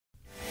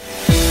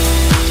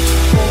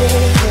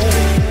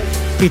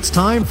It's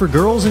time for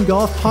Girls in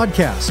Golf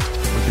Podcast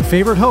with your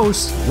favorite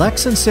hosts,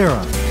 Lex and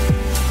Sarah.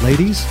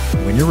 Ladies,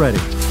 when you're ready.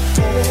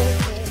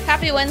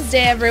 Happy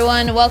Wednesday,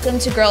 everyone. Welcome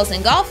to Girls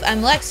in Golf.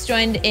 I'm Lex,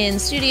 joined in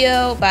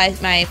studio by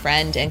my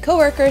friend and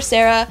coworker,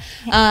 Sarah.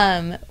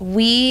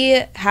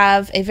 We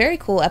have a very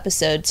cool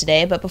episode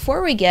today, but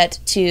before we get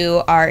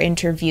to our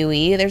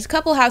interviewee, there's a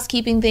couple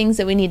housekeeping things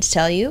that we need to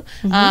tell you.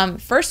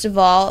 First of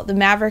all, the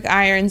Maverick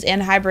irons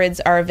and hybrids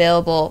are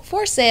available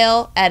for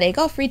sale at a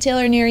golf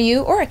retailer near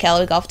you or at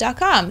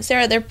CallawayGolf.com.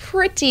 Sarah, they're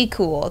pretty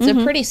cool. It's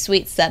a pretty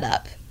sweet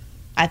setup,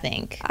 I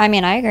think. I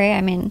mean, I agree.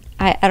 I mean,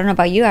 I don't know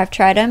about you. I've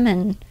tried them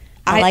and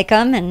I like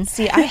them. And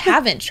see, I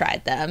haven't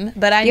tried them,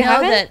 but I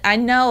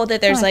know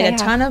that there's a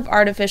ton of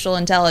artificial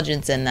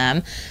intelligence in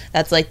them.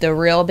 That's like the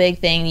real big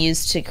thing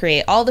used to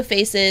create all the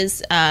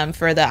faces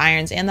for the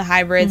irons and the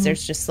hybrids.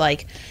 There's just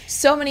like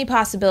so many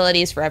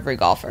possibilities for every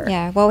golfer.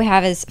 Yeah, what we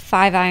have is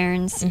 5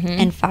 irons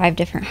and 5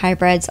 different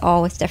hybrids,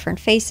 all with different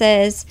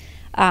faces.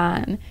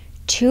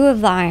 2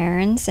 of the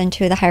irons and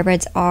 2 of the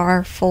hybrids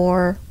are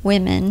for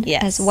women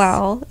as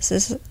well. This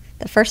is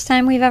the first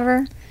time we've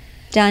ever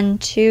done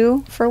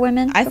 2 for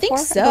women. I think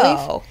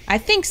so.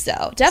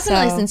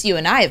 Definitely since you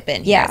and I have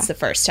been here, it's the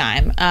first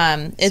time.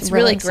 It's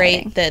really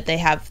great that they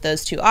have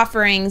those 2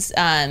 offerings.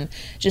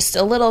 Just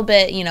a little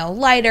bit,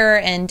 lighter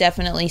and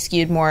definitely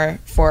skewed more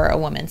for a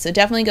woman. So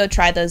definitely go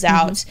try those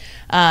out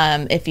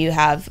if you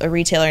have a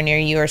retailer near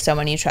you or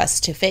someone you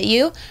trust to fit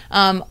you.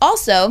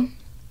 Also,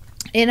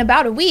 in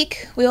about a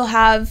week, we'll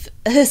have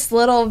this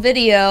little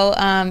video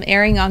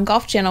airing on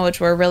Golf Channel,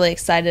 which we're really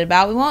excited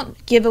about. We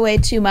won't give away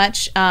too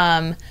much,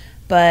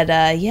 but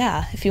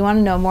if you want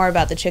to know more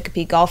about the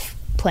Chicopee Golf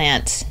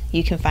Plant,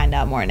 you can find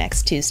out more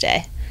next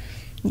Tuesday.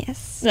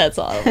 Yes. That's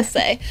all I will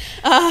say.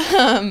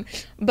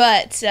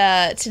 But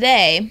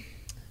today,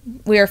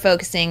 we are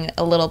focusing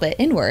a little bit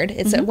inward.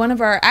 It's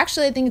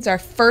I think it's our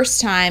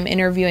first time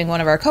interviewing one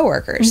of our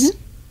coworkers.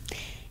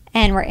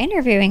 And we're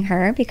interviewing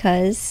her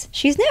because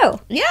she's new.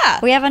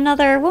 Yeah. We have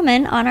another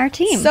woman on our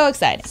team. So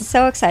exciting.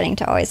 So exciting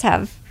to always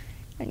have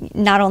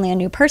not only a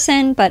new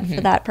person, but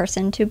for that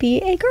person to be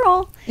a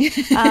girl.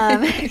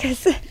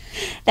 Because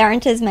there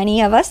aren't as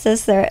many of us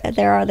as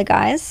there are the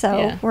guys.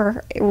 So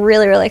we're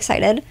really, really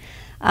excited.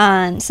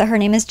 So her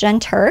name is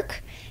Jen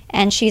Turk,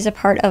 and she's a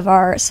part of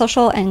our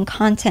social and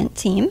content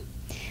team.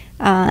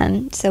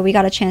 So we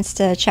got a chance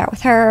to chat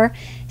with her,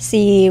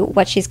 see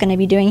what she's going to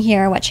be doing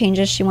here, what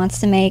changes she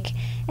wants to make,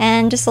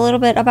 and just a little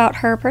bit about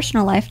her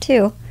personal life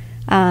too.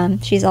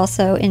 She's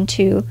also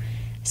into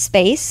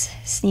space,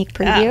 sneak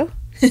preview.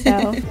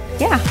 So,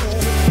 yeah.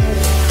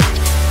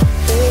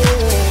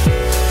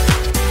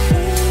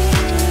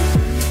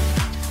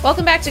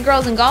 Welcome back to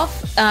Girls in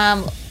Golf.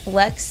 I'm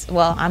Lex.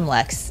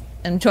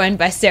 I'm joined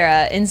by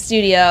Sarah in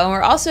studio, and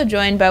we're also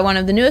joined by one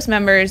of the newest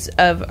members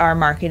of our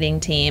marketing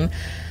team.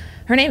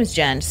 Her name is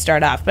Jen to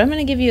start off, but I'm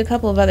going to give you a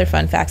couple of other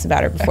fun facts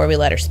about her before we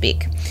let her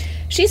speak.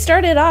 She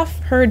started off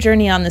her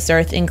journey on this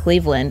earth in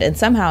Cleveland and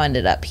somehow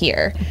ended up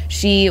here.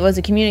 She was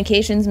a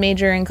communications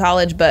major in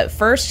college, but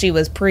first she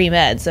was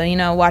pre-med,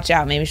 so, watch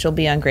out. Maybe she'll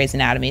be on Grey's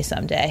Anatomy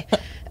someday.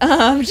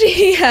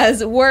 She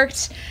has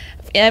worked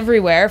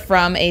everywhere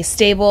from a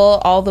stable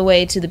all the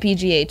way to the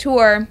PGA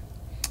Tour,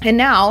 and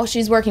now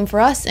she's working for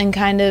us in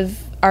kind of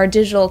our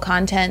digital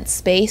content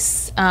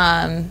space,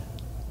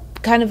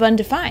 kind of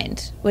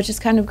undefined, which is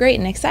kind of great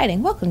and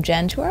exciting. Welcome,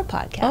 Jen, to our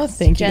podcast. Oh,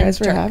 thank you guys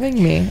for having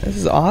me. This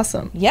is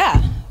awesome.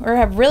 Yeah,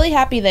 we're really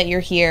happy that you're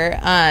here.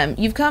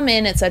 You've come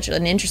in at such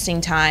an interesting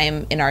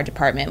time in our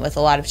department with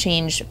a lot of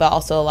change, but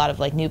also a lot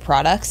of new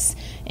products.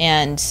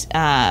 And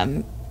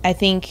I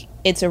think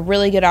it's a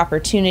really good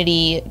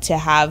opportunity to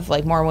have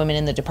more women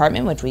in the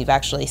department, which we've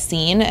actually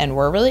seen and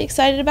we're really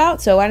excited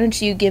about. So why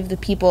don't you give the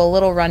people a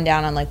little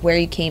rundown on where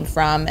you came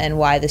from and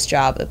why this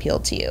job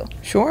appealed to you?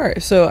 Sure.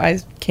 So I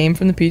came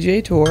from the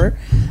PGA Tour.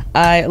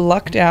 I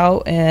lucked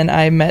out and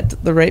I met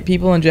the right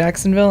people in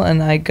Jacksonville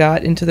and I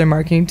got into their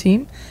marketing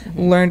team.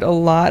 Learned a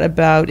lot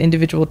about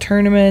individual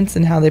tournaments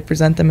and how they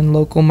present them in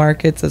local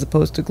markets as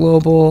opposed to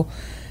global.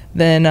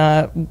 Then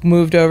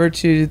moved over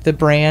to the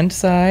brand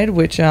side,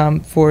 which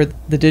for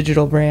the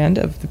digital brand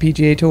of the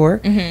PGA Tour,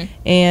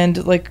 and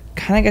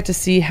kind of got to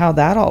see how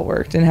that all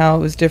worked and how it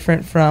was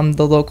different from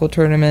the local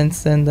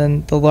tournaments and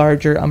then the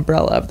larger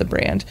umbrella of the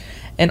brand.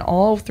 And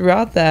all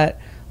throughout that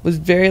was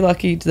very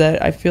lucky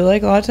that I feel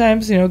like a lot of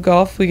times,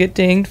 golf, we get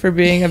dinged for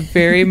being a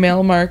very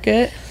male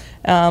market.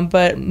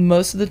 But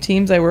most of the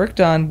teams I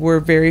worked on were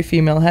very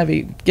female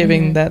heavy,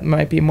 giving that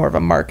might be more of a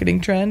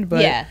marketing trend,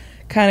 but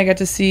kind of got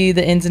to see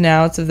the ins and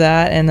outs of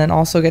that, and then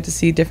also get to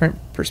see different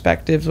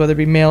perspectives, whether it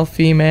be male,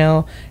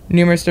 female,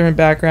 numerous different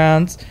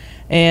backgrounds.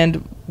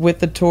 And with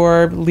the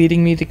tour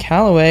leading me to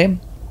Callaway,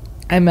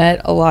 I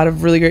met a lot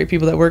of really great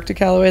people that worked at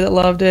Callaway that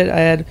loved it. I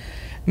had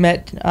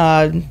met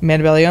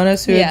Amanda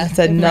Balionis, who had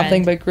said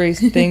nothing but great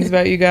things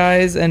about you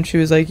guys, and she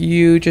was like,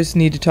 you just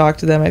need to talk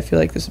to them. I feel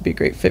like this would be a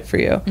great fit for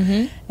you.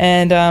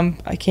 And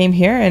I came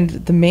here, and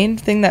the main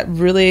thing that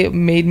really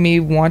made me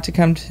want to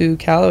come to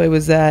Callaway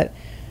was that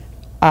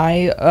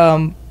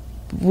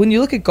when you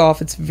look at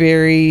golf, it's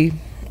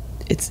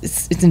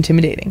it's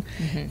intimidating.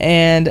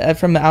 And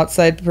from the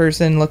outside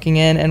person looking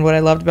in, and what I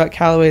loved about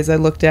Callaway is I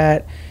looked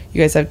at,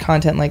 you guys have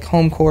content like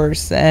home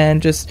course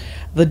and just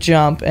the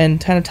jump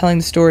and kind of telling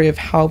the story of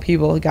how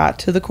people got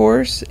to the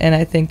course. And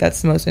I think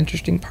that's the most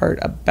interesting part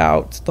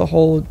about the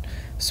whole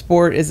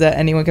sport, is that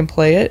anyone can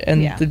play it.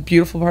 And the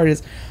beautiful part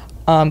is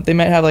they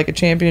might have like a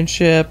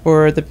championship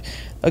or the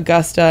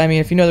Augusta. I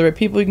mean, if you know the right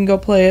people, you can go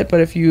play it. But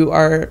if you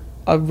are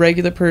a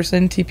regular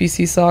person,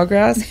 TPC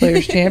Sawgrass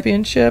Players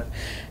Championship,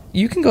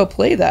 you can go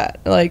play that.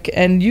 Like,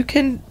 and you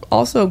can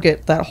also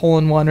get that hole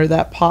in one or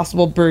that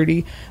possible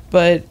birdie.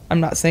 But I'm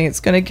not saying it's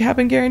going to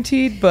happen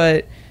guaranteed,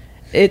 but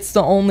it's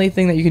the only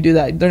thing that you can do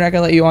that. They're not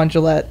going to let you on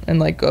Gillette and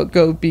like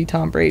go be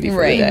Tom Brady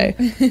for the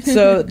day.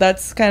 So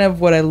that's kind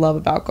of what I love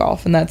about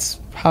golf, and that's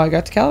how I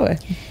got to Callaway.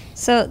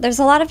 So there's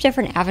a lot of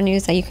different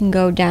avenues that you can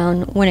go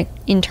down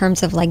in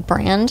terms of like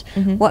brand.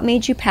 What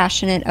made you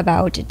passionate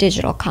about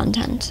digital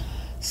content?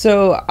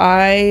 So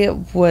I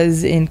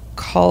was in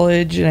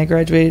college and I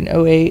graduated in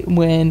 2008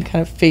 when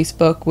kind of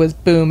Facebook was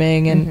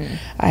booming, and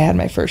I had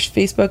my first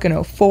Facebook in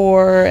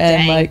 2004.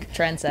 And like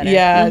trendsetter.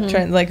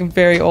 Yeah, like I'm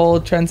very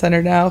old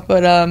trendsetter now,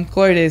 but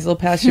glory days, they'll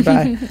pass you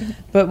by.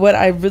 But what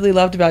I really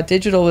loved about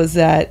digital was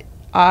that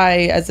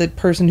I, as a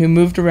person who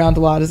moved around a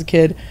lot as a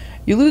kid,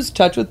 you lose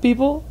touch with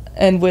people.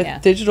 And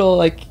with digital,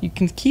 like, you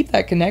can keep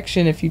that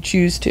connection if you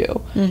choose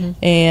to.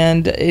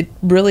 And it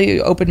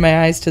really opened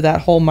my eyes to that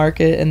whole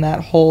market and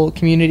that whole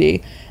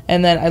community.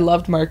 And then I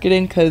loved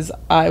marketing because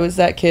I was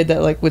that kid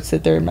that like would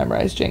sit there and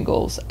memorize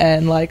jingles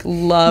and like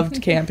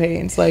loved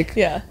campaigns. Like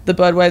the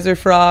Budweiser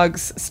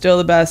frogs, still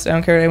the best. I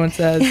don't care what anyone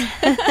says.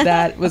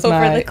 That was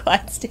over the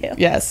Clydesdale.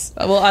 Yes.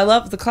 Well, I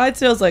love the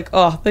Clydesdales. Like,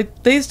 oh,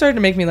 they started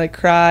to make me like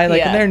cry.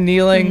 Like when they're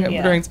kneeling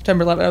during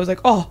September 11th, I was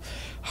like, oh,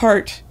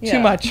 heart, too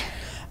much.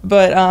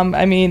 But,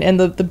 I mean, and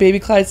the baby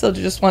Clydesdale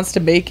just wants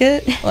to make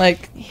it.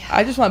 Like,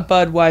 I just want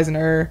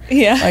Budweiser.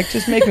 Like,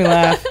 just make me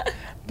laugh.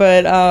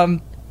 But, and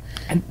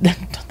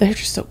they're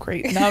just so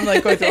great. Now I'm,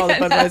 like, going through all the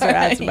Budweiser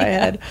ads in my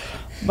head.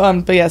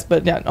 But yes,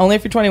 but yeah, only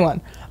if you're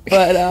 21.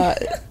 But,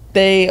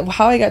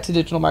 how I got to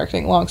digital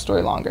marketing, long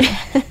story longer.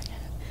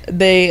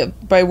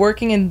 By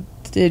working in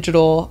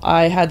digital,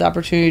 I had the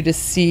opportunity to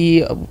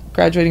see,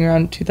 graduating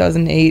around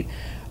 2008,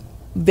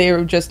 they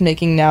were just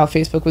making, now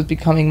Facebook was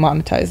becoming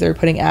monetized. They were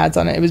putting ads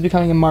on it. It was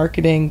becoming a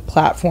marketing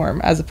platform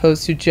as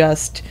opposed to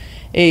just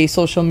a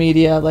social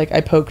media, like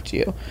I poked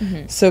you.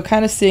 So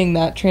kind of seeing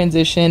that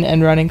transition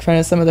and running in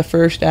front of some of the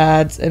first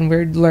ads, and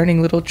we're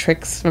learning little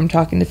tricks from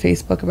talking to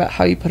Facebook about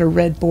how you put a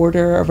red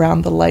border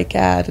around the like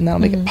ad and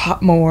that'll make it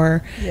pop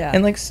more.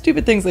 And like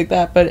stupid things like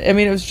that. But I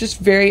mean, it was just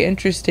very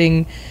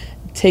interesting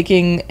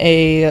taking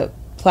a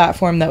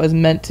platform that was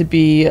meant to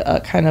be a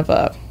kind of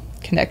a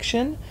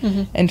connection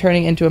and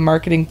turning into a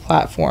marketing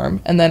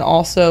platform, and then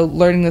also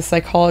learning the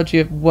psychology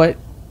of what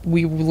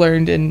we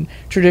learned in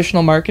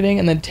traditional marketing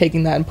and then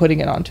taking that and putting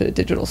it onto a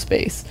digital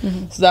space.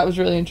 So that was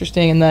really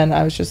interesting. And then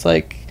I was just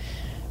like,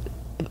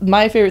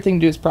 my favorite thing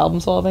to do is problem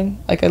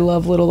solving. Like I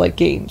love little like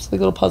games, like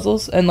little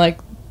puzzles, and like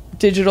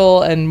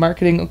digital and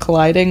marketing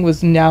colliding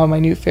was now my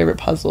new favorite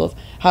puzzle of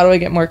how do I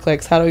get more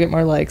clicks, how do I get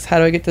more likes, how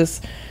do I get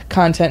this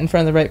content in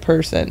front of the right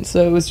person.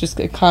 So it was just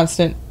a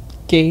constant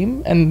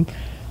game, and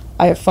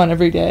I have fun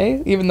every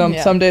day, even though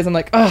some days I'm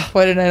like, oh,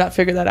 why did I not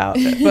figure that out?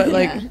 But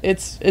like,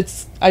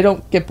 it's I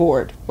don't get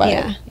bored by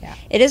it.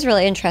 It is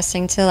really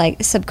interesting to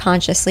like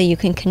subconsciously you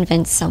can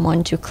convince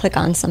someone to click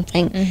on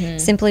something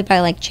simply by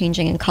like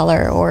changing in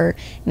color or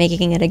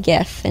making it a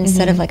GIF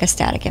instead of like a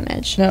static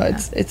image. No,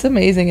 it's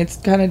amazing. It's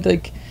kind of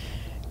like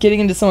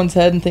getting into someone's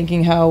head and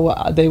thinking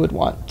how they would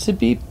want to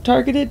be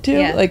targeted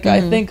to. Like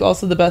I think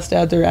also the best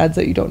ads are ads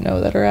that you don't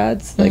know that are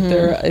ads. Like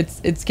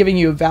it's giving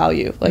you a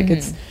value. Like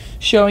it's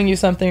showing you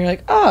something, you're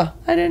like, I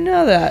didn't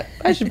know that.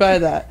 I should buy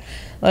that.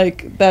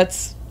 Like,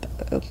 that's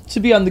to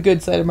be on the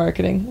good side of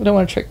marketing. We don't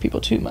want to trick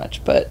people too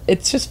much, but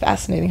it's just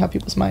fascinating how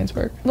people's minds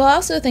work. Well, I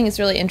also think it's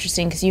really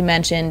interesting because you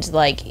mentioned,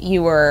 like,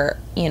 you were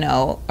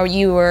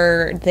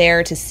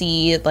there to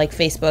see, like,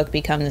 Facebook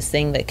become this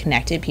thing that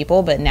connected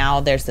people, but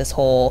now there's this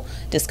whole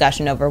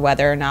discussion over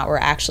whether or not we're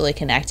actually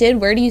connected.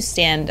 Where do you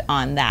stand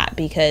on that?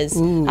 Because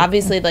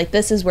obviously, like,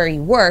 this is where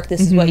you work.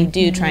 This is what you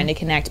do, trying to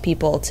connect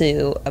people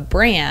to a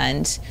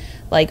brand.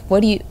 Like,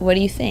 what do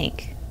you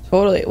think?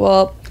 Totally.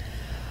 Well,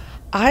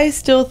 I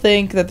still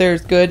think that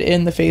there's good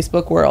in the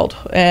Facebook world,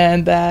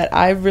 and that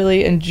I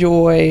really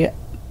enjoy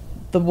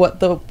the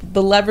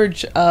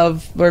leverage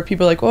of where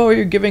people are like, oh,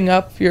 you're giving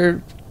up,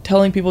 you're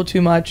telling people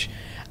too much.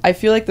 I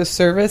feel like the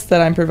service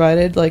that I'm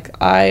provided, like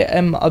I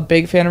am a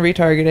big fan of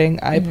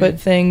retargeting. I put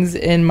things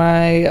in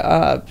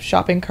my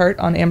shopping cart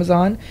on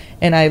Amazon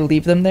and I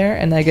leave them there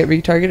and I get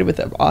retargeted with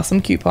an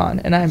awesome coupon,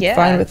 and I'm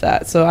fine with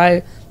that. So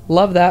I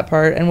love that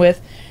part. And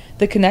with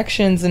the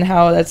connections and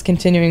how that's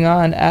continuing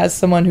on, as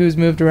someone who's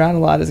moved around a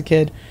lot as a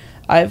kid,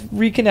 I've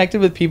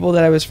reconnected with people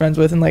that I was friends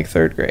with in like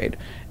 3rd grade.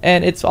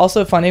 And it's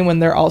also funny when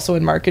they're also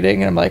in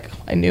marketing and I'm like,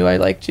 I knew I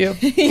liked you.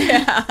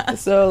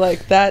 So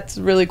like that's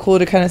really cool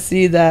to kind of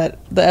see that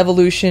the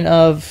evolution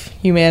of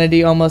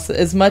humanity, almost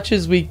as much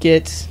as we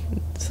get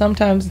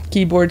Sometimes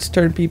keyboards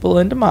turn people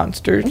into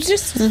monsters.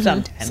 Just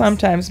sometimes.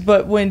 Sometimes.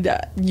 But when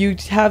you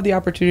have the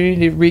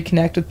opportunity to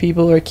reconnect with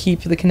people or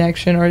keep the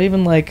connection, or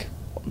even like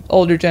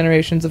older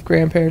generations of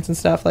grandparents and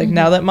stuff, like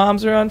now that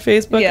moms are on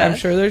Facebook, I'm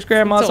sure there's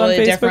grandmas on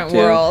Facebook different too.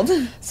 World.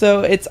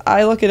 So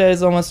I look at it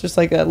as almost just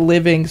like a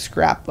living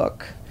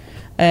scrapbook.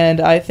 And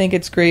I think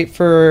it's great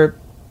for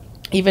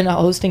even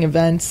hosting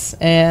events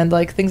and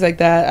like things like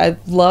that. I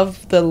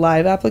love the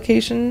live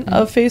application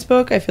of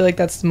Facebook. I feel like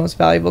that's the most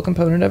valuable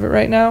component of it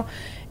right now.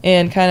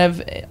 And kind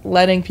of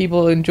letting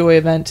people enjoy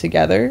event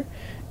together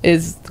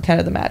is kind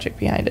of the magic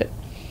behind it.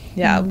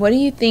 Yeah. What do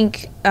you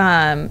think,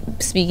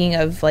 speaking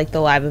of like the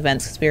live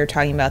events, because we were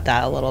talking about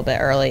that a little bit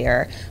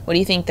earlier, what do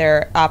you think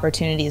their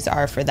opportunities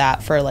are for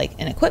that for like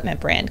an equipment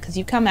brand? Because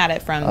you come at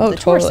it from the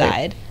tour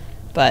side,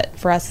 but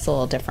for us it's a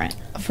little different.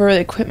 For the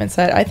equipment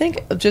side, I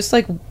think just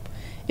like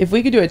if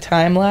we could do a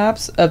time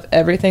lapse of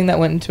everything that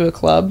went into a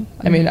club,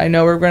 I mean, I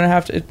know we're going to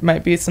have to, it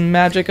might be some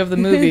magic of the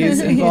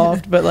movies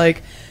involved, but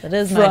like... That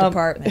is my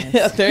department.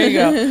 Yeah, there you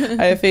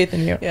go. I have faith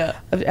in you. Yeah.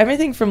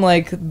 Everything from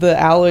like the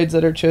alloys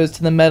that are chose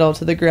to the metal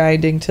to the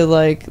grinding to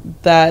like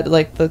that,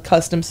 like the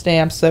custom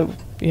stamps that,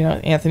 you know,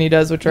 Anthony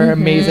does, which are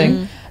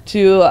amazing,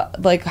 to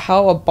like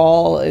how a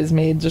ball is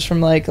made just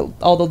from like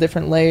all the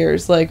different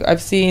layers. Like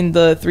I've seen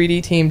the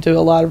 3D team do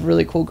a lot of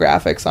really cool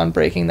graphics on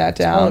breaking that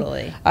down.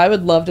 Totally. I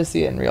would love to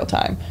see it in real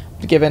time,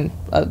 given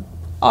a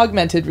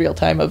augmented real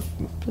time of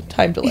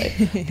time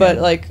delay. But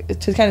like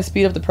to kind of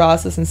speed up the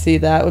process and see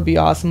that would be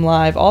awesome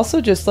live.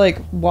 Also just like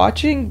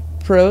watching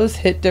pros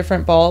hit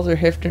different balls or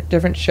hit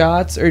different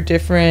shots or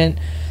different,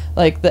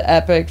 like the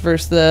Epic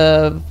versus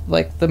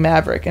the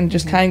Maverick, and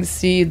just kind of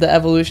see the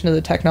evolution of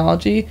the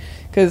technology,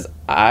 because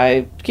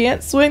I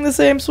can't swing the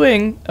same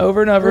swing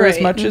over and over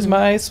as much as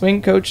my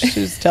swing coach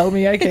is telling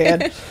me I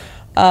can.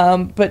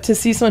 But to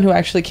see someone who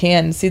actually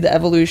can see the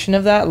evolution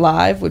of that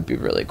live would be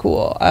really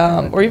cool.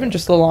 Or even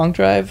just the long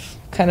drive,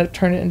 kind of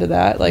turn it into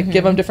that. Like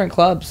give them different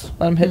clubs,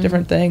 let them hit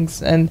different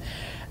things, and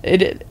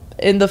it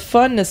in the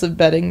funness of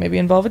betting, maybe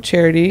involve a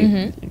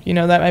charity. You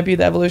know, that might be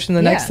the evolution.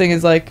 The next thing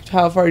is like,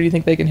 how far do you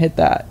think they can hit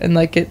that, and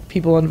like get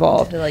people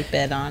involved to like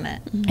bid on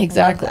it.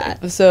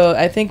 Exactly. So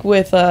I think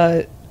with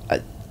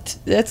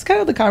that's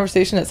kind of the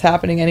conversation that's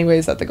happening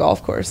anyways at the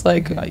golf course.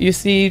 Like you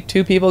see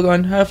two people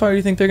going, how far do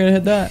you think they're going to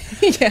hit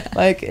that?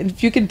 Like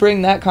if you could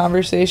bring that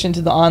conversation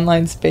to the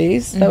online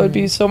space, that would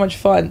be so much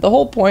fun. The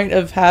whole point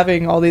of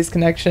having all these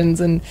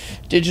connections and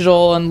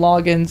digital and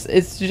logins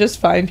is to just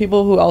find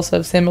people who also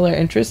have similar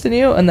interests in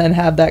you and then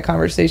have that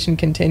conversation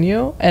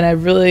continue. And I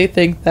really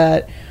think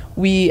that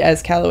we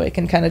as Callaway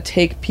can kind of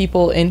take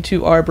people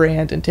into our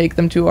brand and take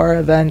them to our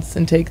events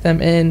and take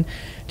them in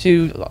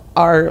to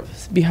our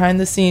behind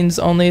the scenes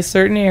only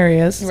certain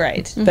areas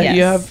that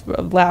you have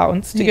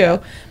allowance to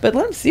go, but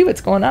let them see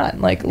what's going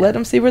on. Like let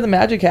them see where the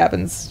magic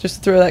happens. Just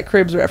to throw that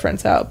Cribs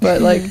reference out,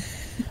 but like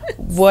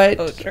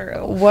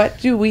what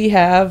do we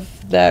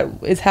have that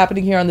is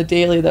happening here on the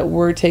daily that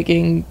we're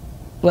taking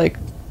like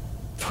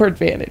for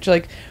advantage?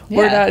 Like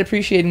we're not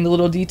appreciating the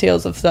little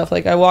details of stuff.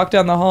 Like I walk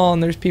down the hall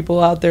and there's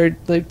people out there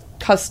like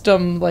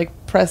custom like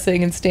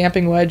pressing and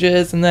stamping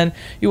wedges, and then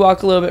you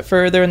walk a little bit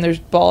further and there's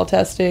ball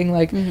testing.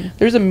 Like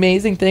there's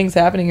amazing things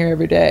happening here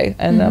every day,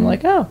 and I'm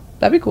like, oh,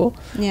 that'd be cool.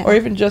 Or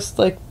even just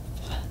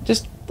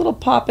little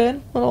pop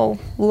in little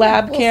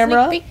lab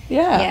camera.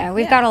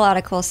 We've got a lot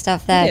of cool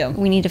stuff that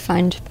we need to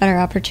find better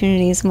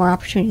opportunities, more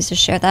opportunities to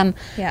share them.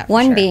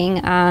 One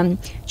being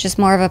just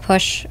more of a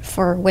push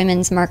for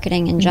women's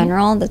marketing in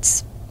general.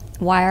 That's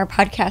why our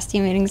podcast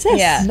even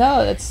exists.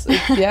 No, that's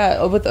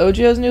with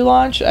Ogio's new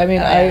launch, I mean,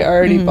 I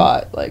already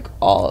bought like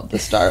all of the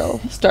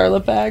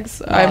Starlet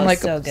bags. I'm like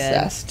so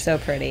obsessed. Good. So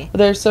pretty.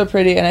 They're so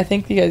pretty, and I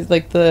think you guys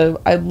like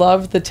I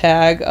love the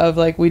tag of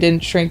like we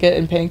didn't shrink it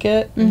and pink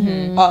it.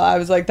 I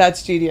was like,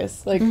 that's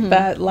genius. Like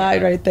that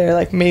line right there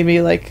like made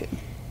me like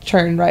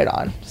turn right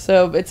on.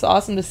 So it's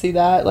awesome to see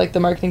that like the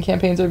marketing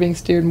campaigns are being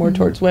steered more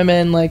towards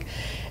women. Like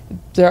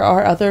there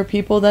are other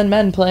people than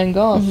men playing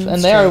golf,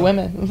 and they are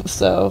women.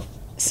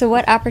 So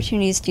what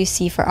opportunities do you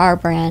see for our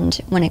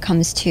brand when it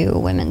comes to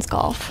women's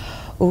golf?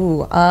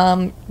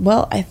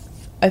 Well,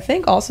 I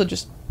think also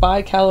just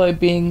by Callaway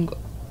being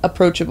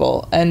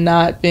approachable and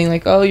not being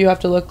like, oh, you have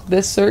to look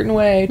this certain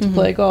way to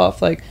play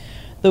golf. Like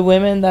the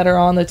women that are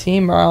on the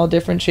team are all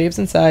different shapes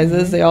and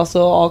sizes. They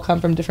also all come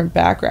from different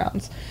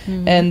backgrounds.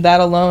 And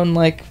that alone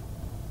like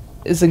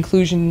is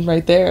inclusion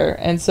right there.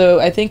 And so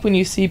I think when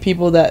you see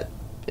people that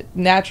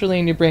naturally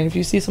in your brain, if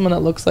you see someone that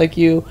looks like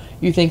you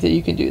think that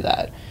you can do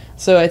that.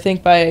 So I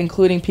think by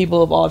including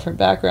people of all different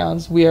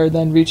backgrounds, we are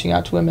then reaching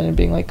out to women and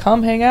being like,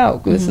 come hang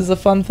out. This is a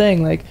fun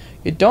thing. Like,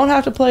 you don't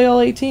have to play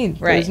all 18.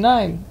 There's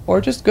 9. Or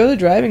just go to the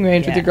driving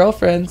range with your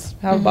girlfriends,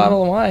 have a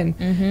bottle of wine.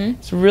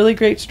 It's a really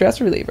great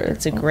stress reliever.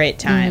 It's a great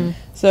time.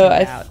 So,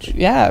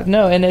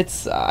 and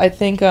it's, I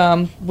think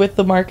with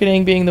the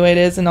marketing being the way it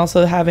is and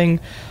also having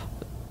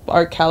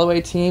our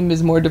Callaway team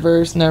is more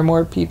diverse and there are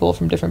more people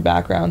from different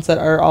backgrounds that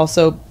are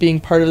also being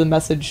part of the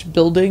message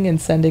building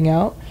and sending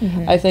out.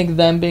 I think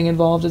them being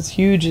involved is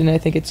huge, and I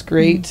think it's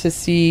great to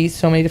see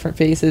so many different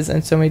faces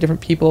and so many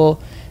different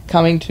people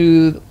coming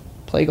to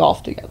play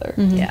golf together.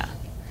 Yeah.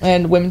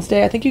 And Women's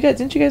Day, I think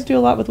didn't you guys do a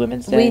lot with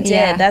Women's Day? We did.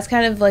 Yeah. That's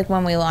kind of like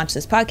when we launched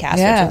this podcast,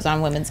 which was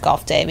on Women's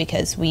Golf Day,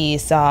 because we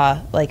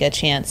saw like a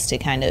chance to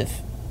kind of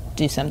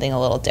do something a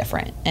little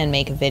different and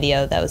make a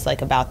video that was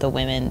like about the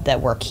women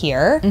that work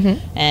here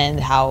and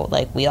how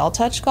like we all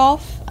touch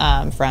golf,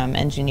 from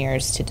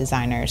engineers to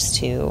designers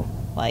to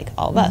like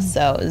all of us.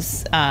 So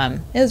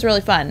it was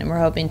really fun, and we're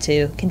hoping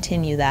to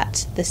continue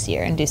that this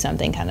year and do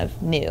something kind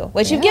of new,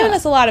 which you've given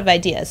us a lot of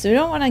ideas, so we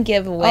don't want to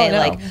give away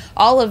like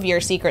all of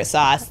your secret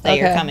sauce that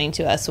you're coming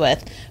to us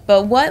with.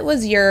 But what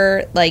was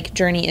your like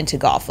journey into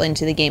golf,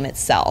 into the game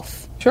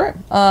itself? Sure.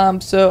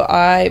 So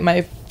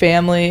my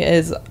family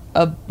is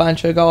a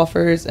bunch of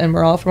golfers, and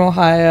we're all from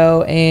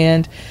Ohio,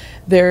 and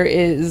there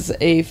is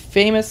a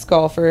famous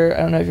golfer.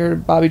 I don't know if you've heard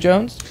of Bobby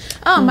Jones.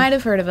 Oh, might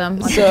have heard of him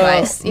once or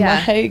twice.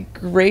 Yeah. My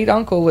great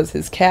uncle was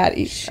his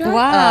caddy.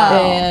 Wow.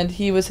 And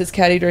he was his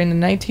caddy during the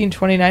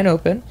 1929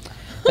 Open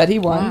that he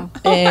won.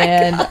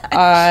 And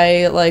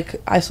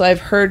I've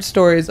heard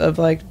stories of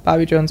like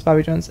Bobby Jones.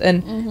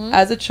 And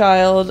as a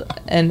child,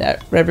 and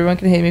everyone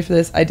can hate me for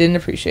this, I didn't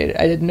appreciate it.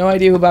 I had no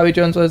idea who Bobby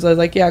Jones was. I was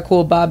like, yeah,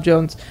 cool, Bob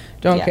Jones.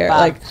 Don't care.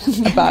 Bob.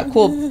 Like, Bob,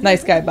 cool,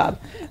 nice guy, Bob.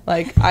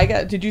 Like,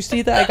 did you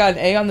see that I got an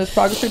A on this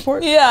progress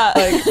report? Yeah.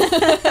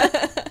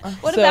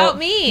 Like, what about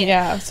me?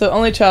 Yeah, so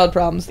only child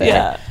problems there.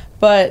 Yeah.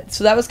 But,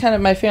 so that was kind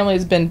of, my family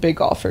has been big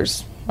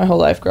golfers my whole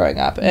life growing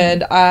up.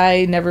 And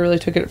I never really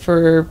took it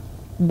for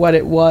what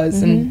it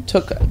was and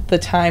took the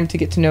time to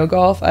get to know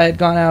golf. I had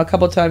gone out a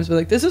couple of times, but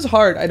like, this is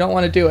hard, I don't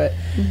want to do it.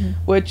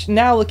 Which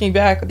now looking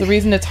back, the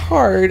reason it's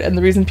hard and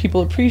the reason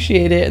people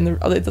appreciate it and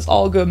this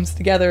all comes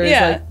together is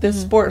like this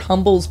sport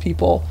humbles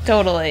people.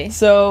 Totally.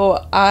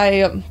 So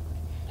I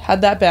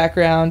had that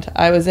background.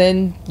 I was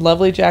in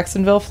lovely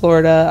Jacksonville,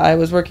 Florida. I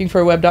was working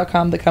for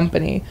Web.com, the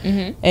company,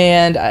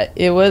 and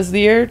it was the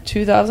year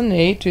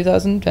 2008,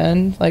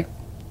 2010. Like,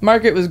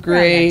 market was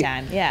great.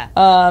 Around that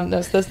time,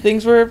 those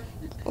things were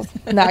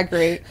not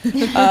great.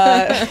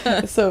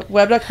 So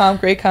Web.com,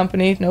 great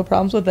company, no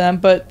problems with them,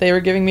 but they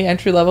were giving me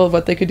entry level of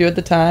what they could do at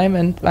the time,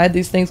 and I had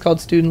these things called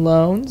student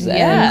loans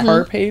and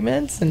car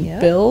payments and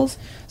bills.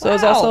 So I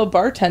was also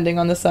bartending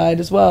on the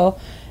side as well.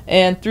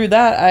 And through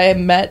that, I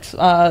met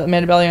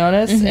Amanda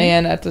Ballionis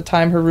and at the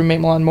time her roommate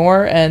Milan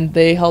Moore, and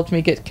they helped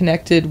me get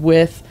connected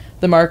with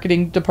the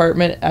marketing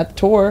department at the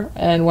tour,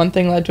 and one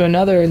thing led to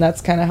another, and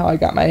that's kind of how I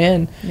got my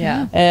in.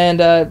 Yeah.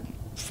 And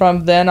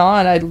from then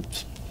on, I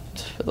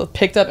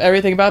picked up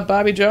everything about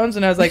Bobby Jones,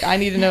 and I was like, I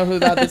need to know who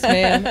about this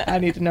man. I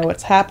need to know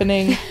what's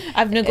happening.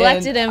 I've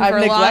neglected him for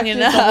long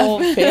enough. The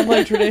whole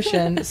family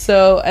tradition.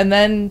 So, and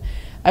then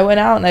I went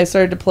out and I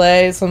started to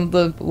play. Some of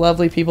the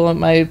lovely people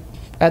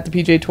at the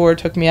PGA Tour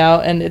took me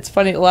out, and it's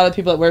funny, a lot of the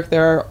people that work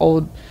there are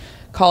old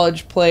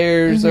college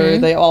players, or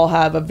they all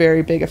have a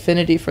very big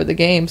affinity for the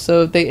game,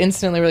 so they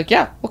instantly were like,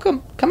 yeah,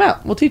 well, come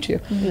out, we'll teach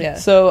you.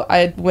 So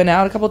I went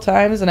out a couple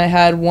times, and I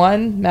had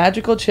one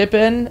magical chip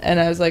in, and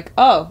I was like,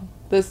 oh,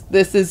 this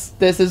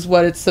is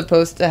what it's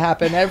supposed to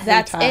happen every time.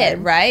 That's it,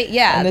 right?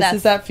 Yeah. And this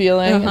is that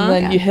feeling, and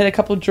then you hit a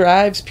couple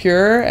drives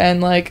pure, and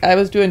like I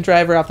was doing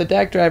driver off the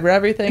deck, driver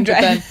everything, but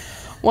then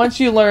once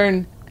you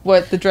learn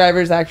what the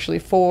driver is actually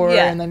for,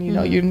 and then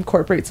you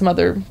incorporate some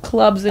other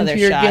clubs into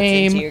your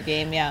game.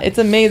 It's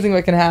amazing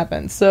what can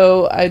happen.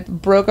 So I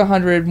broke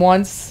 100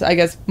 once. I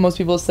guess most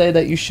people say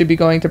that you should be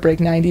going to break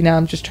 90. Now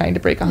I'm just trying to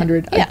break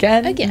 100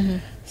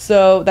 again.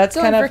 So that's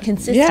going kind of for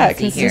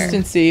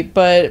consistency here.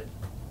 But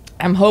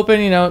I'm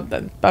hoping,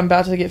 that I'm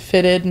about to get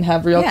fitted and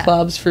have real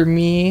clubs for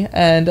me,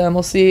 and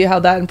we'll see how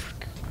that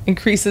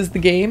increases the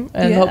game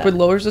and hope it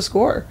lowers the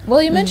score.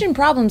 Well, you mentioned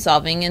problem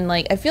solving, and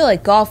like I feel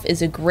like golf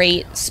is a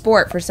great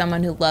sport for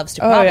someone who loves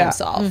to problem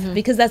solve,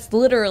 because that's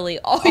literally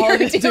all you're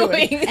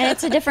doing. And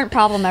it's a different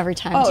problem every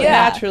time.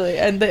 Naturally.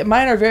 And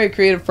mine are very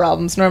creative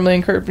problems, normally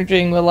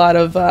encouraging a lot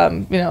of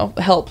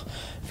help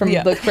from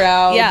the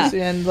crowd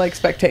and like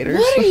spectators.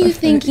 What are you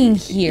thinking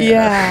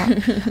here?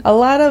 A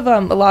lot of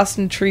lost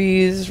in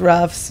trees,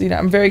 roughs.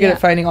 I'm very good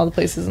at finding all the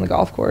places in the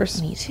golf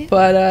course. Me too.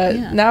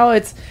 But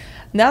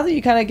now that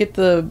you kind of get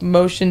the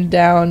motion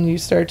down, you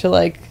start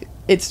to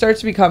it starts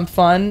to become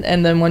fun,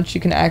 and then once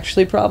you can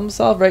actually problem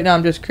solve, right now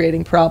I'm just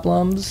creating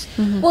problems.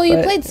 Well,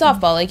 you played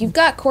softball, like you've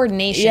got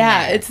coordination.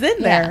 Yeah, it's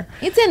in there.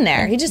 It's in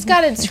there. You just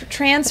got to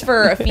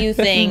transfer a few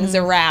things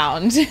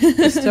around.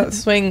 Just don't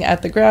swing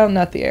at the ground,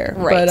 not the air.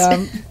 Right.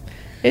 But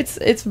it's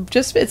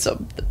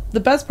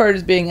the best part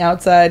is being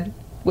outside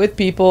with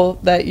people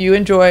that you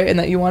enjoy and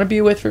that you want to be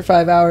with for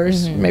 5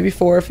 hours, maybe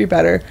 4 if you're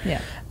better.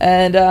 Yeah.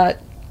 And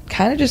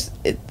kind of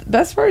the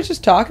best part is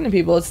just talking to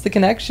people. It's the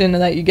connection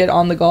that you get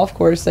on the golf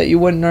course that you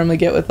wouldn't normally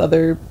get with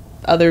other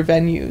other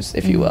venues,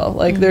 if you will.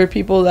 Like, there are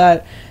people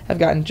that have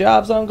gotten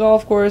jobs on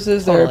golf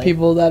courses. Totally. There are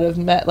people that have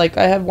met, like,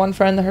 I have one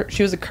friend,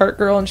 she was a cart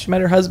girl, and she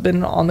met her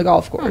husband on the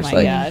golf course. Oh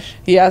my gosh.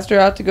 He asked her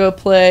out to go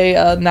play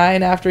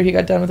 9 after he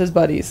got done with his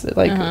buddies.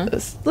 Like,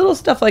 little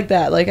stuff like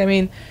that. Like, I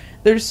mean,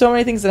 there's so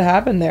many things that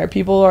happen there.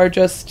 People are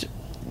just...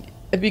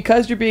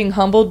 Because you're being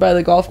humbled by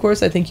the golf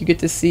course, I think you get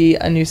to see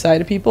a new side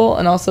of people.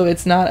 And also,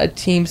 it's not a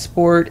team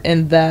sport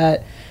in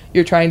that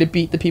you're trying to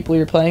beat the people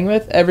you're playing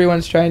with.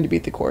 Everyone's trying to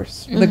beat the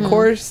course. The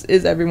course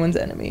is everyone's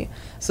enemy.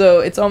 So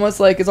it's almost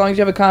like as long as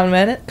you have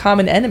a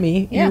common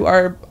enemy, you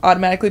are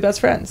automatically best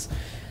friends.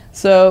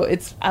 So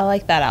it's... I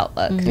like that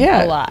outlook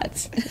a lot.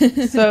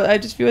 So I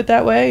just view it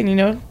that way. And, you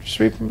know, just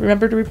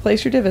remember to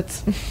replace your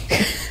divots.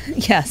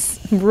 Yes,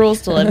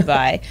 rules to live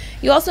by.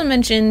 You also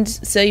mentioned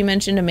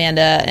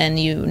Amanda and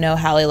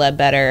Hallie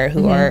Ledbetter,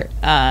 who are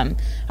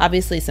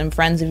obviously some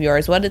friends of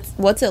yours.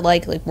 What's it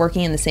like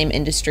working in the same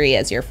industry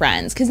as your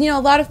friends? Because, a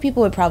lot of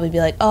people would probably be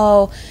like,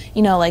 oh,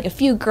 like a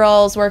few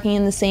girls working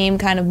in the same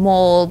kind of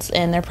molds,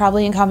 and they're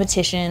probably in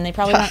competition. They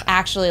probably don't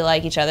actually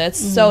like each other. It's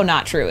so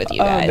not true with you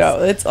guys. Oh,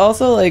 no. It's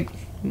also like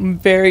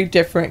very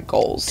different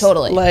goals.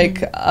 Totally.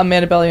 Like,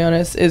 Amanda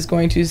Bellionis is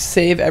going to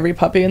save every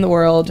puppy in the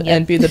world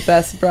and be the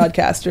best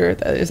broadcaster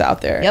that is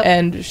out there.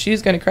 And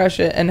she's going to crush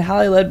it. And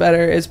Hallie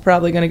Ledbetter is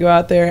probably going to go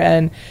out there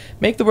and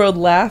make the world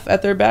laugh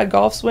at their bad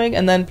golf swing,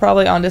 and then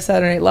probably onto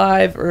Saturday Night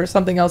Live or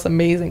something else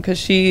amazing, because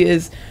she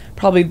is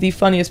probably the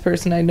funniest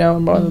person I know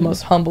and one of the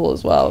most humble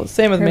as well.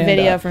 Same with her Amanda.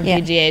 video from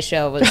PGA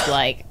show was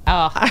like,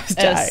 it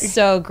was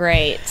so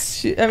great.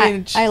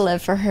 I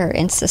live for her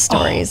Insta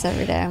stories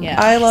every day.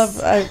 I love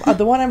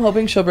the one I'm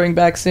hoping she'll bring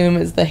back soon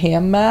is the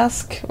ham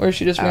mask, where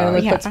she just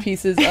randomly puts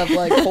pieces of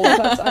like cold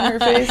cuts on her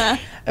face.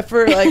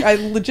 I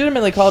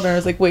legitimately called her and I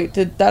was like, wait,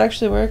 did that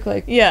actually work?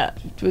 Like,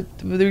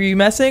 were you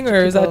messing, or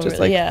is that just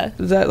like,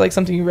 is that like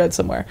something you read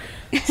somewhere?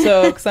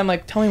 So, because I'm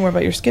like, tell me more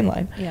about your skin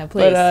line. Yeah,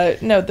 please.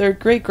 But no, they're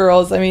great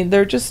girls. I mean,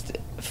 they're just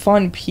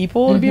fun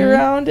people to be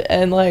around.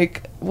 And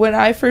like, when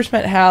I first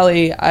met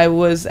Hallie, I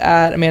was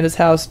at Amanda's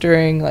house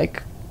during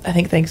like, I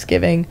think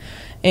Thanksgiving,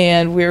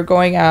 and we were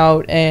going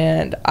out,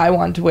 and I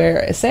wanted to wear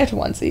a Santa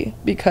onesie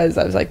because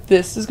I was like,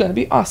 this is going to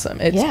be awesome.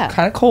 It's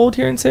kind of cold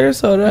here in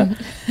Sarasota,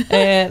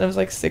 and it was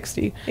like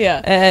 60.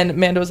 And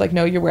Amanda was like,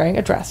 no, you're wearing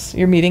a dress.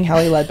 You're meeting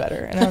Hallie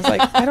Ledbetter. And I was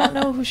like, I don't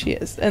know who she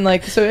is. And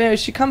like, so anyway,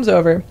 she comes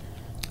over.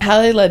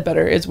 Hallie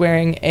Ledbetter is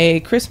wearing a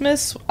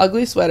Christmas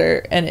ugly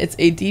sweater, and it's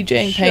a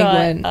DJing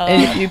penguin.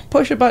 And if you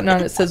push a button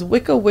on it, it says,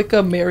 Wicca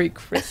Wicca Merry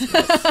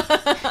Christmas.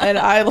 And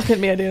I look at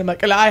Mandy and I'm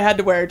like, and I had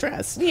to wear a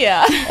dress.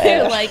 Yeah.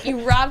 You're like,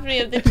 you robbed me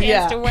of the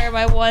chance to wear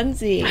my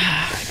onesie.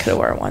 I could have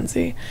worn a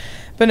onesie.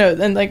 But no,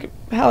 and like,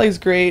 Hallie's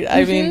great.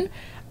 I mean,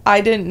 I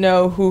didn't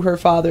know who her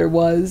father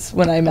was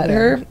when I met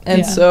her.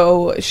 And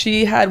so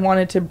she had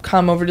wanted to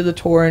come over to the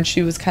tour, and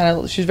she was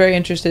very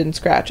interested in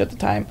Scratch at the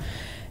time.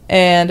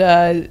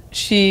 And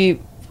she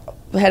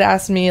had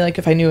asked me like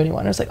if I knew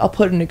anyone. I was like, I'll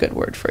put in a good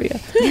word for you.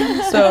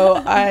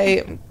 So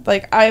I'm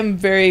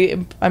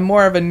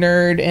more of a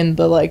nerd in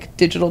the like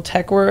digital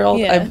tech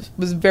world. I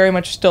was very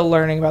much still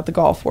learning about the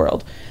golf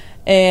world.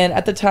 And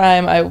at the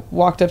time, I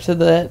walked up to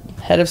the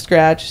head of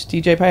Scratch,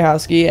 DJ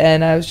Pyhowski,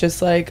 and I was just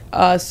like,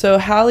 so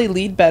Hallie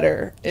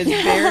Ledbetter is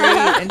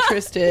very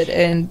interested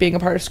in being a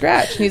part of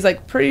Scratch. And he's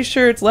like, pretty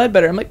sure it's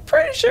Ledbetter. I'm like,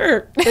 pretty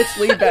sure it's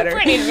Ledbetter.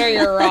 Pretty sure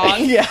you're wrong.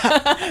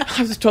 I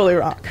was totally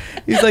wrong.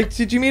 He's like,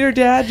 did you meet her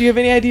dad? Do you have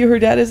any idea who her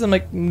dad is? I'm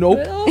like,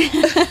 nope.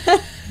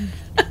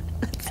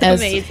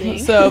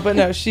 Amazing. But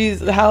no,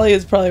 Hallie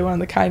is probably one of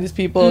the kindest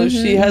people.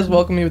 She has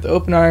welcomed me with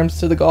open arms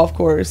to the golf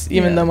course,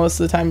 even though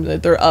most of the time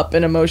they're up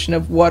in emotion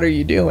of what are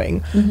you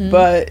doing.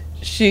 But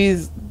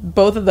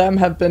both of them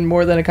have been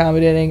more than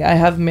accommodating. I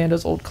have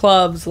Amanda's old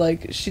clubs.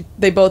 Like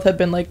they both have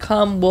been like,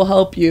 come, we'll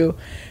help you.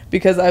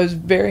 Because I was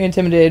very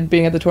intimidated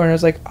being at the tour, and I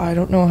was like, I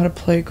don't know how to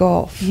play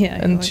golf.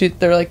 And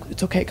they're like,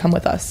 it's okay, come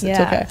with us. It's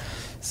okay.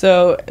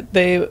 So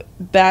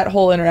that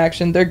whole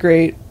interaction, they're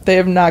great. They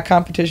have not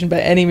competition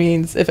by any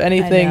means. If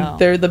anything,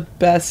 they're the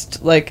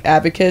best like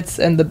advocates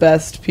and the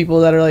best people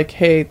that are like,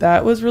 hey,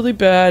 that was really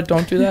bad.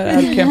 Don't do that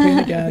ad campaign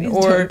again.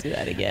 Or don't do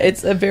that again.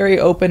 It's a very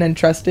open and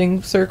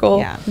trusting circle.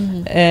 Yeah.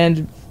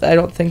 And I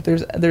don't think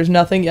there's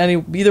nothing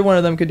either one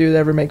of them could do that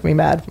ever make me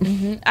mad.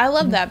 I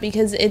love that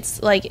because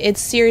it's like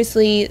it's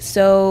seriously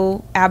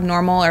so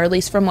abnormal, or at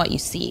least from what you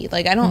see.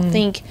 Like I don't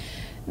think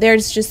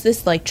there's just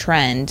this like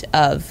trend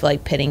of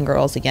like pitting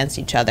girls against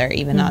each other,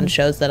 even on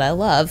shows that I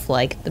love,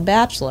 like The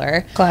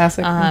Bachelor.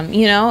 Classic.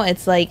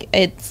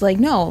 It's like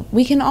no,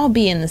 we can all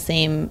be in the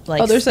same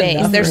like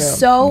space. There's room.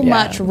 So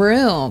much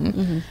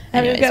room.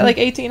 And we've got like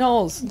 18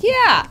 holes.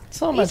 Yeah.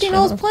 So much 18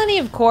 holes, plenty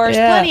of course,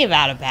 plenty of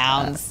out of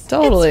bounds.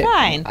 Totally. It's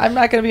fine. I'm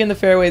not going to be in the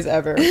fairways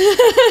ever.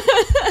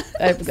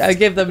 I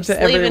give them to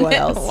everyone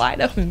else.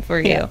 Wide open for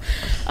you.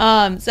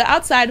 So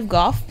outside of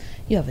golf,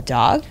 You have a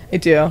dog. I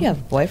do. You have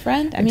a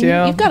boyfriend. I mean,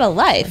 you've got a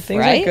life, Things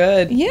right? are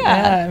good.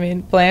 Yeah. I mean,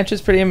 Blanche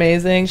is pretty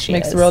amazing. She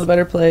makes the world a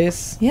better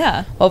place.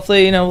 Yeah.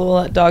 Hopefully, we'll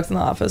let dogs in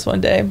the office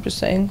one day. I'm just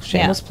saying,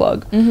 shameless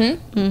plug.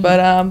 But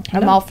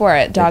I'm all for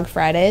it. Dog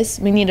Fridays.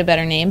 We need a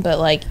better name, but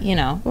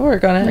we'll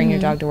work on it. Bring your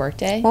dog to work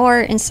day.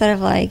 Or instead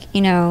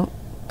of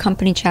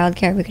company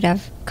childcare, we could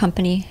have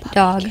company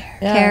dog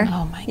care.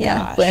 Oh my Yeah.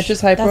 gosh. Blanche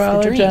is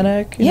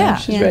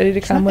hypoallergenic. She's ready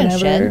to come whenever.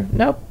 Shed.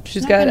 Nope.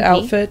 She's got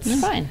outfits.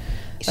 It's fine.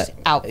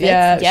 Outfits.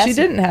 Yeah, yes. she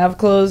didn't have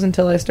clothes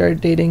until I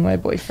started dating my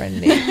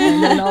boyfriend, Nate.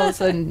 And then all of a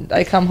sudden,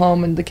 I come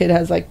home and the kid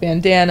has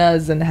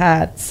bandanas and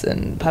hats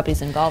and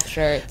puppies and golf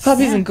shirts.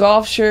 And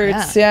golf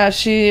shirts. Yeah,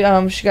 she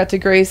got to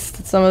grace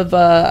some of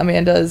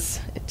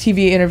Amanda's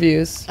TV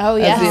interviews. Oh,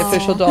 yeah. As the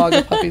official dog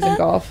of Puppies and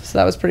Golf. So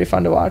that was pretty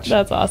fun to watch.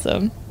 That's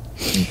awesome.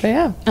 But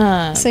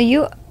yeah. So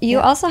you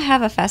also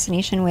have a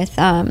fascination with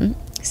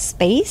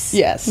space.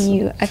 Yes.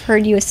 I've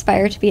heard you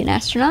aspire to be an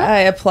astronaut. I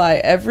apply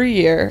every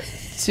year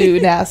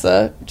to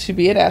NASA to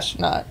be an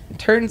astronaut.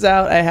 Turns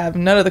out I have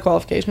none of the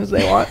qualifications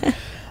they want.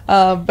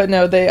 But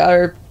no, they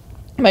are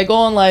my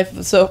goal in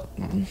life. So,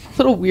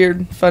 little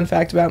weird fun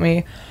fact about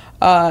me.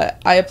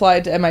 I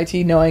applied to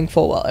MIT knowing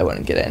full well I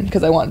wouldn't get in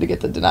because I wanted to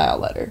get the denial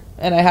letter.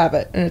 And I have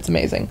it, and it's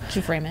amazing. Did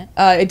you frame it?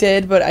 I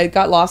did, but I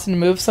got lost and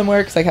moved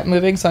somewhere because I kept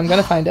moving, so I'm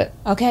going to find it.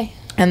 Okay.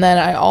 And then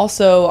I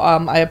also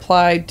I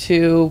applied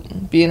to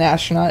be an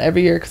astronaut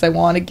every year because I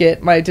want to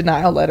get my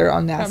denial letter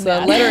on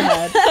NASA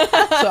letterhead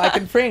so I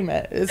can frame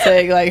it. It's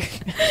saying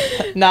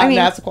not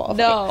NASA qualified.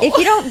 No. If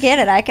you don't get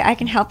it, I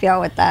can help you out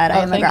with that.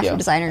 I am a graphic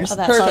designer. Oh,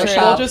 that's perfect.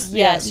 So We'll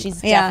just,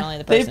 she's definitely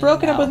the person. They've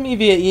broken up with me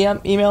via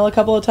email a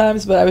couple of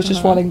times, but I was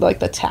just wanting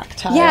the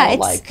tactile.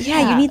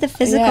 You need the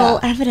physical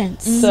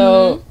evidence.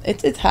 So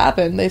it's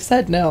happened. They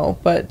said no,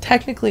 but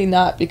technically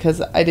not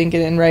because I didn't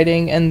get it in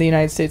writing, and the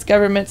United States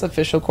government's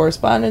official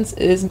correspondence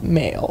is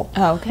mail.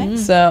 Oh, okay.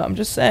 So I'm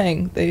just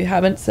saying they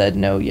haven't said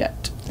no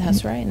yet.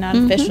 That's right, not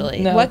officially.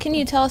 No. What can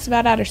you tell us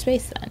about outer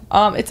space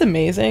then? It's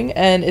amazing,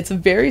 and it's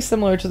very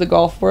similar to the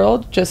golf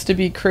world, just to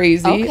be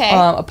crazy. Okay.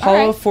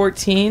 Apollo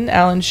 14,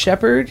 Alan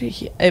Shepard,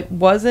 it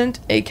wasn't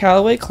a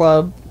Callaway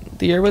club.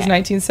 The year was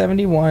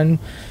 1971.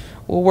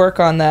 We'll work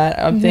on that.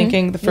 I'm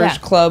thinking the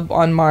first club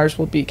on Mars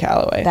will be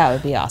Callaway. That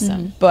would be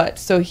awesome. But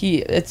so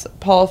it's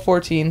Apollo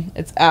 14.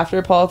 It's after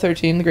Apollo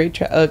 13, the great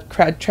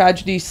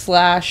tragedy /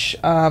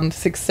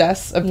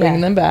 success of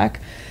bringing them back.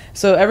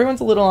 So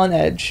everyone's a little on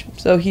edge.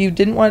 So he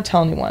didn't want to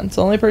tell anyone.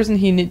 So the only person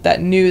he knew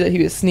that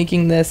he was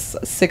sneaking this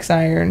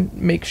 6-iron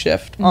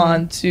makeshift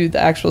onto the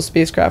actual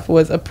spacecraft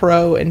was a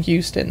pro in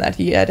Houston that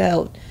he had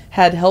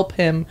help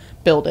him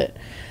build it.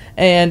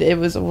 And it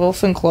was a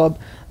Wilson Club.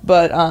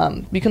 But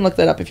you can look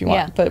that up if you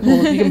want. Yeah. But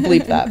you can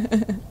bleep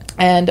that.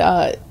 And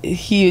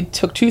he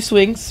took 2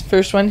 swings.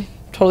 First one,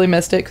 totally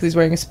missed it because he's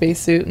wearing a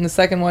spacesuit. And the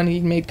second one, he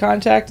made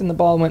contact and the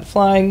ball went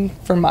flying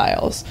for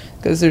miles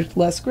because there's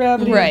less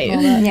gravity. Right. And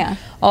all that. Yeah.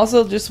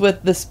 Also, just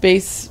with the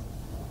space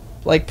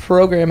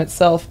program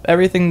itself,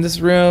 everything in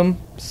this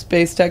room,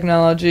 space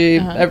technology,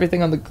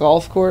 everything on the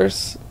golf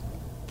course,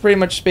 pretty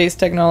much space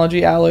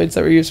technology alloys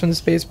that were used from the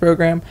space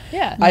program.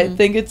 Yeah. I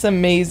think it's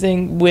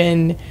amazing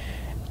when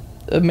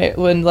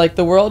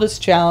the world is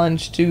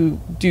challenged to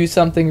do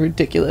something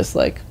ridiculous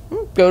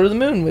go to the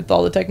moon with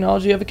all the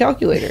technology of a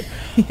calculator.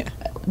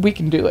 We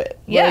can do it.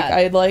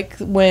 I like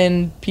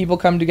when people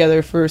come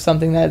together for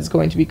something that is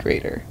going to be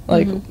greater.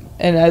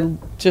 And I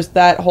just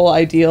that whole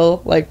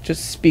ideal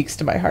just speaks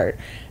to my heart.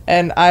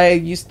 And I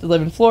used to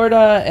live in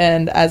Florida,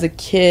 and as a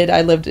kid,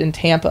 I lived in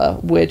Tampa,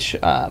 which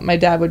my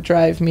dad would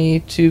drive me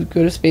to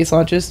go to space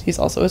launches. He's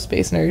also a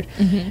space nerd.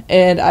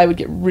 And I would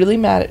get really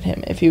mad at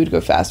him if he would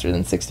go faster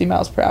than 60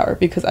 miles per hour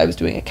because I was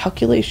doing a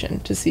calculation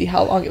to see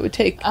how long it would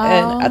take.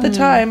 And at the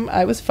time,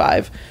 I was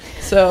 5.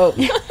 So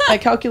my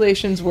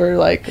calculations were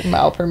a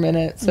mile per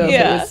minute. So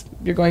if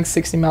you're going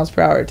 60 miles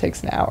per hour, it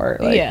takes an hour.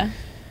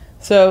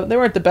 So they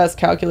weren't the best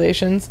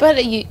calculations.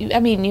 But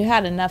you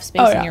had enough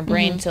space in your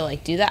brain to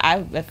do that.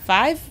 At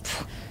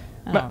 5,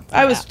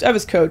 I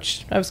was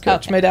coached.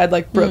 Okay. My dad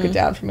broke it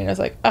down for me, and I was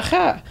like,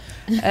 aha!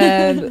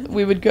 And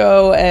we would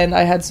go, and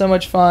I had so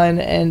much fun,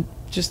 and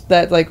just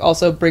that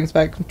also brings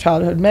back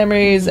childhood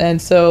memories.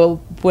 And so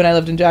when I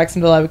lived in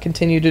Jacksonville, I would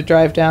continue to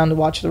drive down to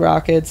watch the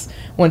rockets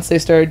once they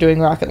started doing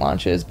rocket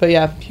launches. But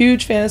yeah,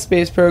 huge fan of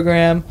space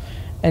program.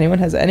 Anyone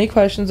has any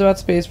questions about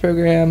space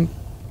program,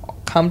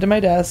 come to my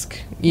desk,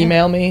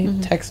 email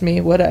me, text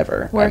me,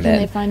 whatever. Where can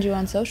they find you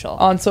on social?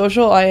 On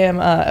social, I am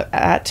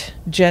at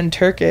Jen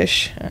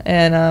Turkish,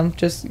 and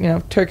just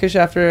Turkish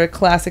after a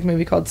classic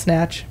movie called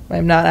Snatch.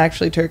 I'm not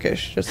actually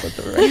Turkish, just let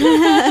the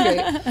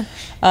record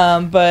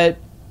straight. But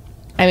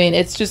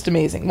it's just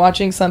amazing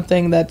watching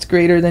something that's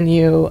greater than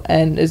you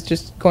and is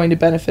just going to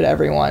benefit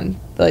everyone.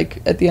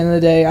 At the end of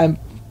the day, I'm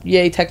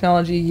yay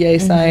technology, yay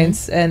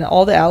science, and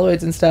all the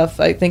alloys and stuff.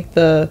 I think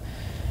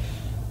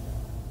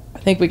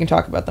we can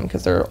talk about them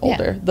because they're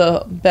older.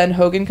 The Ben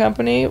Hogan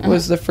Company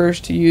was the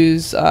first to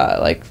use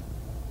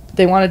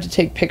they wanted to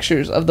take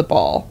pictures of the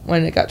ball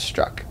when it got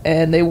struck,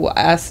 and they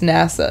asked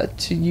NASA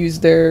to use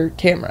their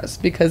cameras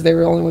because they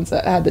were the only ones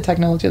that had the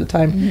technology at the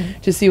time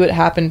to see what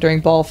happened during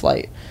ball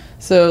flight.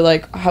 So,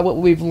 like, what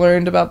we've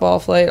learned about ball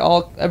flight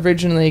all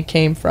originally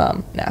came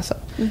from NASA.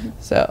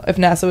 So, if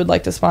NASA would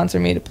like to sponsor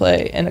me to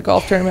play in a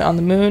golf tournament on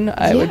the moon,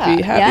 I would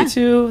be happy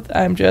to.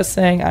 I'm just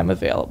saying I'm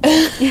available.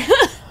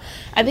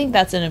 I think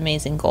that's an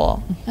amazing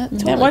goal.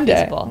 Totally one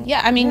day. feasible. Yeah,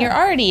 I mean, you're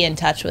already in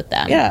touch with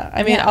them. Yeah,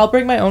 I mean, I'll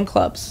bring my own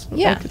clubs.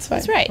 Yeah, like, it's fine.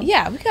 that's right.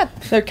 Yeah,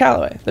 They're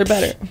Callaway. They're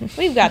better.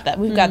 We've got that.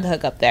 We've got the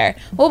hook up there.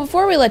 Well,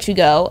 before we let you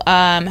go,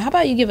 how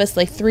about you give us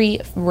like 3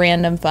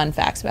 random fun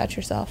facts about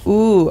yourself?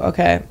 Ooh,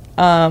 okay.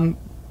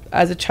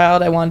 As a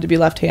child, I wanted to be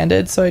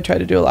left-handed, so I tried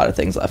to do a lot of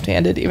things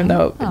left-handed, even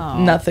though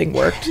nothing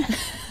worked.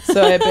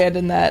 So I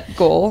abandoned that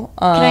goal.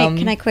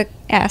 Can I quick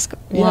ask,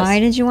 why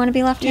did you want to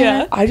be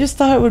left-handed? I just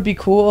thought it would be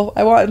cool.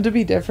 I wanted to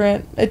be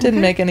different. It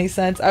didn't make any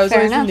sense. I was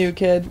always a new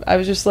kid. I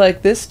was just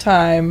like, this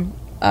time,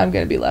 I'm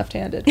going to be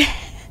left-handed.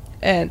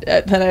 And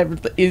then I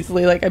would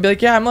easily, like, I'd be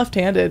like, yeah, I'm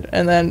left-handed.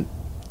 And then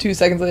 2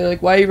 seconds later,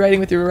 like, why are you writing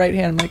with your right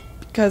hand? I'm like,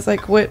 because I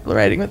quit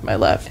writing with my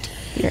left.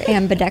 You're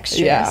ambidextrous.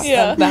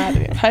 Yeah.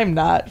 I'm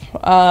not.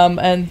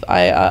 And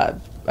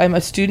I'm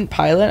a student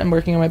pilot. I'm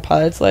working on my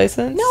pilot's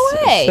license. No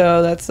way.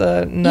 So that's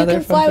another You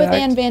can fly fun with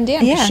fact. Ann Van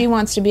Dam because she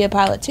wants to be a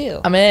pilot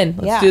too. I'm in.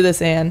 Let's do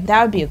this, Ann.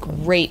 That would be a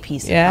great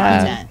piece of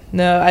content.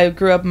 No, I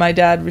grew up, my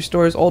dad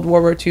restores old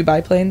World War II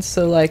biplanes,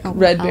 so like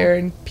Red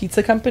Baron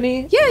Pizza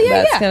Company.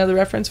 That's kind of the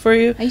reference for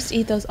you. I used to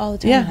eat those all the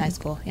time in high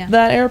school. Yeah.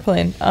 That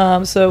airplane.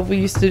 So we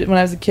used to, when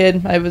I was a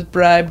kid, I was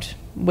bribed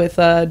with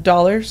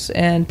dollars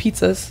and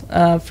pizzas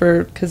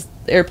because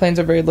airplanes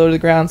are very low to the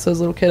ground. So as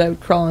a little kid, I would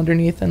crawl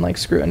underneath and like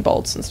screw in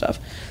bolts and stuff.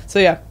 So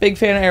yeah, big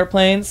fan of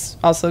airplanes.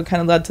 Also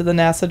kind of led to the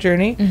NASA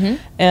journey.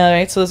 All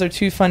right, so those are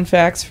 2 fun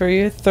facts for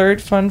you.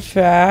 3rd fun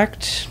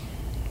fact.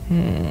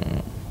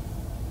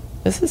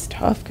 This is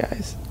tough,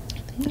 guys.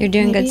 You're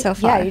doing good so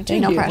far. Yeah, you're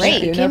doing no pressure.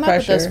 great. You came No up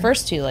with those pressure.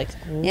 first 2 like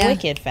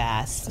wicked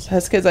fast.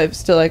 That's because I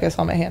still like I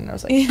saw my hand and I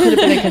was like, could have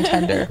been a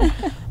contender.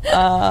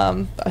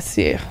 Let's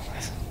see.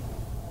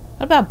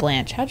 What about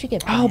Blanche? How'd you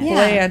get Blanche? Oh,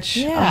 Blanche.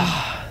 Yeah.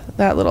 Oh,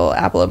 that little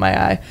apple of my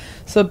eye.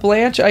 So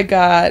Blanche I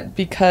got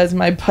because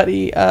my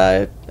buddy,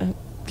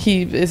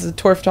 he is a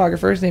tour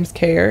photographer. His name's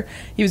Kayer.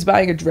 He was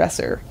buying a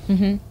dresser.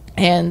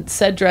 And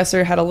said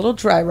dresser had a little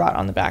dry rot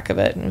on the back of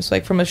it. And it was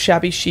like from a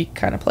shabby chic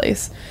kind of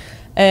place.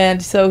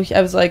 And so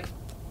I was like,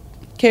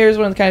 Kayer's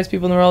one of the kindest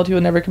people in the world. He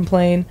will never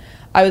complain.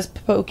 I was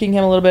poking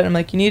him a little bit. I'm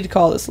like, you need to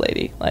call this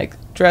lady. Like,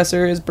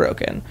 dresser is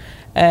broken.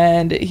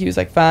 And he was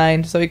like,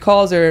 fine. So he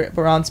calls her.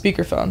 We're on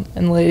speakerphone.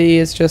 And the lady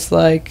is just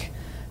like,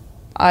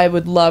 I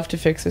would love to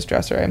fix this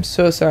dresser. I'm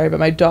so sorry, but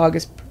my dog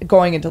is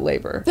going into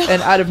labor.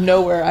 And out of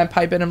nowhere, I'm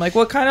piping. I'm like,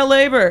 what kind of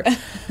labor?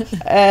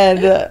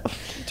 And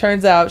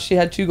turns out she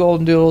had 2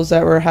 golden doodles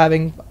that were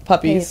having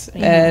puppies.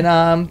 And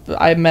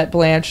I met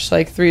Blanche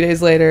like 3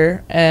 days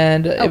later.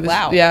 And it was,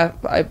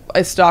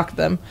 I stalked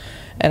them.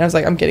 And I was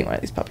like, I'm getting one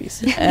of these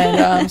puppies.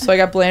 And so I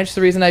got Blanche.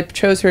 The reason I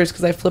chose her is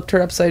because I flipped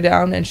her upside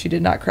down and she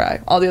did not cry.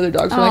 All the other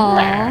dogs were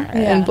like,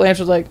 and Blanche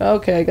was like,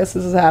 okay, I guess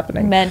this is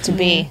happening. Meant to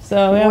be.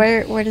 So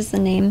Where does the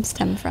name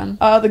stem from?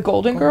 The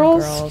Golden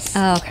Girls.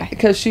 Oh, okay.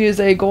 Because she is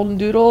a golden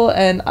doodle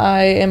and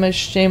I am a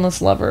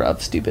shameless lover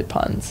of stupid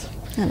puns.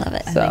 I love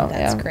it. So I think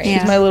that's great.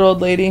 She's my little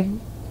old lady.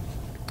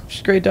 She's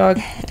a great dog.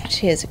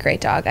 She is a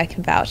great dog. I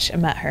can vouch. I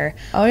met her.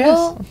 Oh,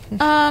 yes.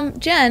 Well,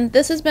 Jen,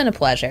 this has been a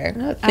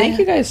pleasure. Thank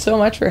you guys so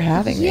much for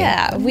having me.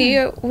 Yeah,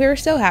 we're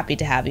so happy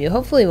to have you.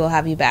 Hopefully we'll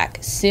have you back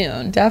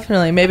soon.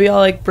 Definitely. Maybe I'll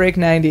like break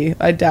 90.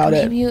 I doubt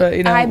it.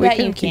 But I we bet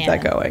can you keep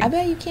that going. I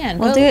bet you can.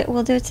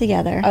 We'll do it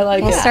together. I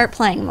like We'll it. start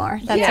playing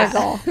more. That's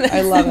our goal.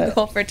 I love it.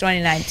 Goal for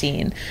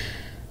 2019.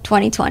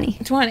 2020.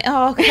 20.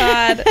 Oh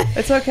God.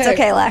 It's okay. It's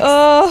okay, Lex.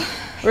 Oh,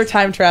 We're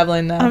time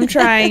traveling now. I'm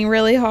trying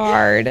really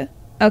hard.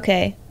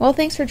 Okay. Well,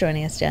 thanks for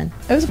joining us, Jen.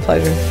 It was a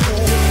pleasure.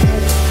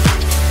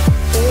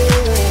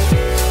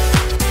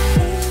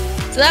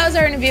 So that was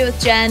our interview with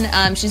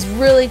Jen. She's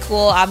really cool.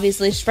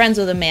 Obviously, she's friends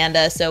with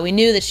Amanda, so we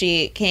knew that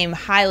she came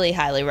highly,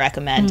 highly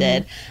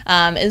recommended.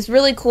 It was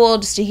really cool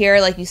just to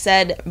hear, like you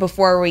said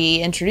before we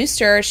introduced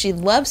her, she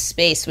loves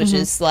space, which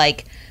is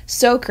like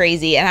so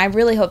crazy, and I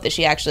really hope that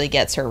she actually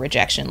gets her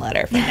rejection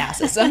letter from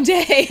NASA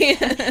someday.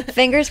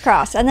 Fingers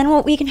crossed. And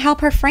then we can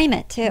help her frame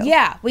it too.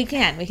 Yeah, we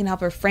can. We can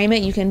help her frame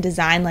it. You can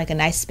design like a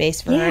nice space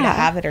for her to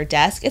have at her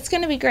desk. It's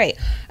going to be great.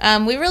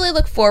 We really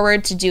look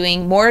forward to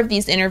doing more of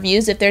these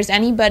interviews. If there's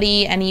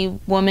anybody, any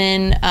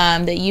woman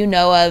that you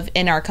know of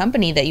in our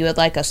company that you would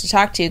like us to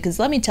talk to, because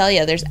let me tell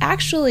you, there's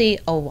actually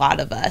a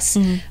lot of us,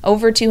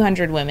 over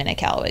 200 women at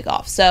Callaway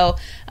Golf. So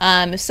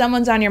if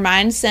someone's on your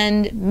mind,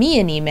 send me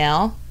an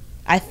email.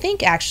 I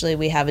think actually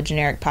we have a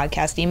generic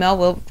podcast email.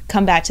 We'll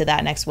come back to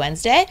that next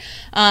Wednesday.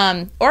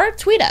 Or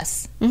tweet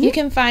us. You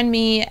can find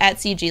me at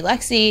CG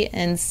Lexi,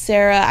 and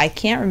Sarah, I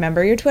can't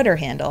remember your Twitter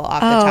handle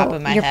off the top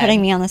of my head. You're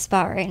putting me on the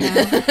spot right now.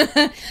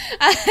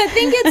 I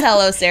think it's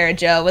Hello Sarah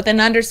Joe with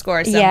an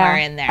underscore somewhere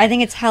in there. I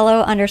think it's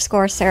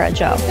hello_Sarah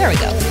Joe. There we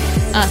go.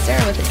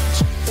 Sarah with an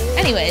H.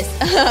 Anyways,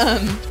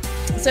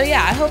 So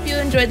yeah, I hope you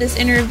enjoyed this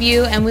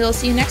interview, and we will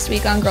see you next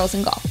week on Girls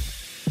in Golf.